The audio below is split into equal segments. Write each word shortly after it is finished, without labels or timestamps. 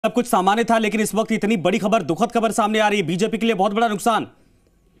सब कुछ सामान्य था, लेकिन इस वक्त इतनी बड़ी खबर, दुखद खबर सामने आ रही है। बीजेपी के लिए बहुत बड़ा नुकसान।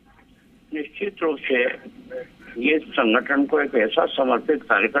 निश्चित रूप से ये संगठन को एक ऐसा समर्पित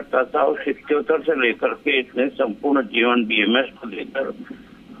कार्यकर्ता था और 77 से लेकर के इतने संपूर्ण जीवन बीएमएस को लेकर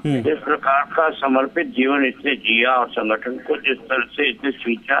इस प्रकार का समर्पित जीवन इसने जिया और संगठन को जिस तरह से इसने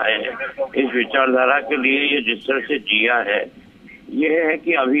सींचा है, इस विचारधारा के लिए ये जिस तरह से जिया है, ये है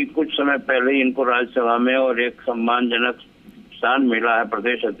कि अभी कुछ समय पहले इनको राज्यसभा में और एक सम्मानजनक स्थान मिला है,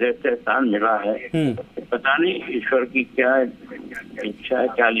 प्रदेश अध्यक्ष का स्थान मिला है। पता नहीं ईश्वर की क्या इच्छा है,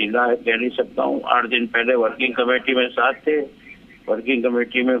 क्या लीला है, कह नहीं सकता हूँ। 8 दिन पहले वर्किंग कमेटी में साथ थे, वर्किंग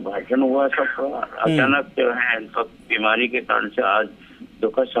कमेटी में भाषण हुआ सबका। अचानक जो है बीमारी के कारण से आज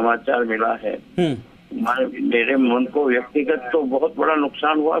दुखद समाचार मिला है। मेरे मन को व्यक्तिगत तो बहुत बड़ा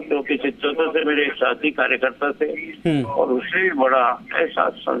नुकसान हुआ, क्योंकि 77 से मेरे एक साथी कार्यकर्ता थे और उससे भी बड़ा ऐसा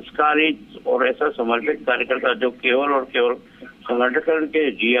संस्कारित और ऐसा समर्पित कार्यकर्ता जो केवल और केवल संगठन के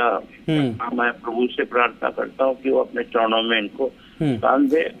जिया। मैं प्रभु से प्रार्थना करता हूँ कि वो अपने चरणों में इनको काम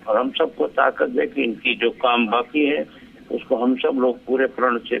दे और हम सबको ताकत दे कि इनकी जो काम बाकी है उसको हम सब लोग पूरे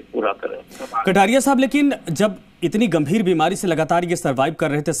प्रण से पूरा करें। कटारिया साहब, लेकिन जब इतनी गंभीर बीमारी से लगातार ये सरवाइव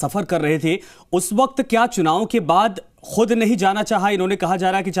कर रहे थे, सफर कर रहे थे, उस वक्त क्या चुनाव के बाद खुद नहीं जाना चाहा? इन्होंने कहा जा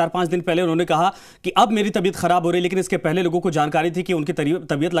रहा है कि 4-5 दिन पहले उन्होंने कहा कि अब मेरी तबीयत खराब हो रही, लेकिन इसके पहले लोगों को जानकारी थी कि उनकी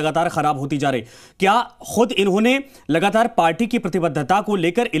तबीयत लगातार खराब होती जा रही। क्या खुद इन्होंने लगातार पार्टी की प्रतिबद्धता को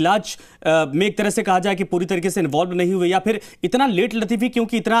लेकर इलाज में एक तरह से कहा जाए कि पूरी तरीके से इन्वॉल्व नहीं हुए, या फिर इतना लेट लतीफी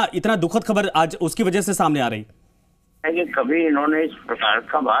क्योंकि इतना दुखद खबर आज उसकी वजह से सामने आ रही? कभी इन्होंने इस प्रकार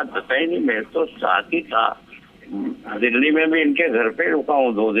का बात बताई नहीं। मैं तो साथ ही था, दिल्ली में भी इनके घर पे रुका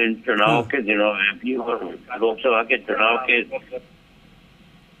हूँ 2 दिन, चुनाव के दिनों में भी और लोकसभा के चुनाव के।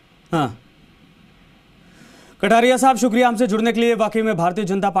 हाँ, कटारिया साहब, शुक्रिया हमसे जुड़ने के लिए। वाकई में भारतीय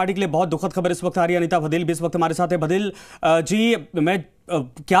जनता पार्टी के लिए बहुत दुखद खबर इस वक्त आ रही है। अनीता भदेल भी इस वक्त हमारे साथ है। भदेल जी, मैं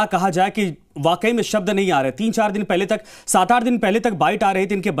क्या कहा जाए कि वाकई में शब्द नहीं आ रहे। 3-4 दिन पहले तक, 7-8 दिन पहले तक बाइट आ रही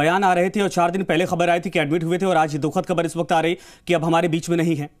थी, इनके बयान आ रहे थे, और 4 दिन पहले खबर आई थी कि एडमिट हुए थे, और आज ये दुखद खबर इस वक्त आ रही कि अब हमारे बीच में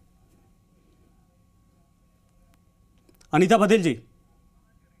नहीं है। अनीता भदेल जी,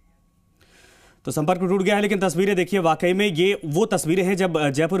 तो संपर्क टूट गया है, लेकिन तस्वीरें देखिए, वाकई में ये वो तस्वीरें हैं जब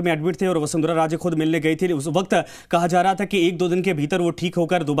जयपुर में एडमिट थे और वसुंधरा राजे खुद मिलने गई थी। उस वक्त कहा जा रहा था कि 1-2 दिन के भीतर वो ठीक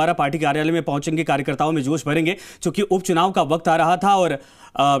होकर दोबारा पार्टी कार्यालय में पहुंचेंगे, कार्यकर्ताओं में जोश भरेंगे। चूंकि उपचुनाव का वक्त आ रहा था, और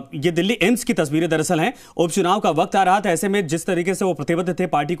ये दिल्ली एम्स की तस्वीरें दरअसल हैं, उपचुनाव का वक्त आ रहा था। ऐसे में जिस तरीके से वो प्रतिबद्ध थे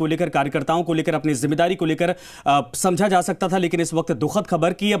पार्टी को लेकर, कार्यकर्ताओं को लेकर, अपनी जिम्मेदारी को लेकर, समझा जा सकता था। लेकिन इस वक्त दुखद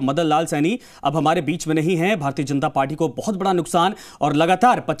खबर की अब मदनलालसैनी अब हमारे बीच में नहीं है। भारतीय जनता पार्टी को बहुत बड़ा नुकसान, और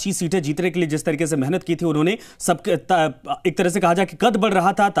लगातार 25 सीटें जीतने के लिए जिस तरीके से मेहनत की थी उन्होंने, सब एक तरह से कहा जाए कि कद बढ़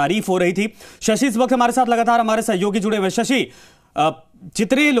रहा था, तारीफ हो रही थी। शशि इस वक्त हमारे साथ लगातार हमारे सहयोगी जुड़े हुए। शशि,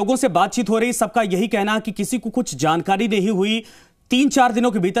 जितने लोगों से बातचीत हो रही, सबका यही कहना कि किसी को कुछ जानकारी नहीं हुई, 3-4 दिनों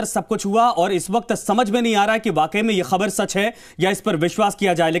के भीतर सब कुछ हुआ, और इस वक्त समझ में नहीं आ रहा है कि वाकई में यह खबर सच है या इस पर विश्वास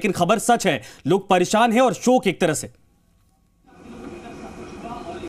किया जाए। लेकिन खबर सच है, लोग परेशान हैं और शोक एक तरह से।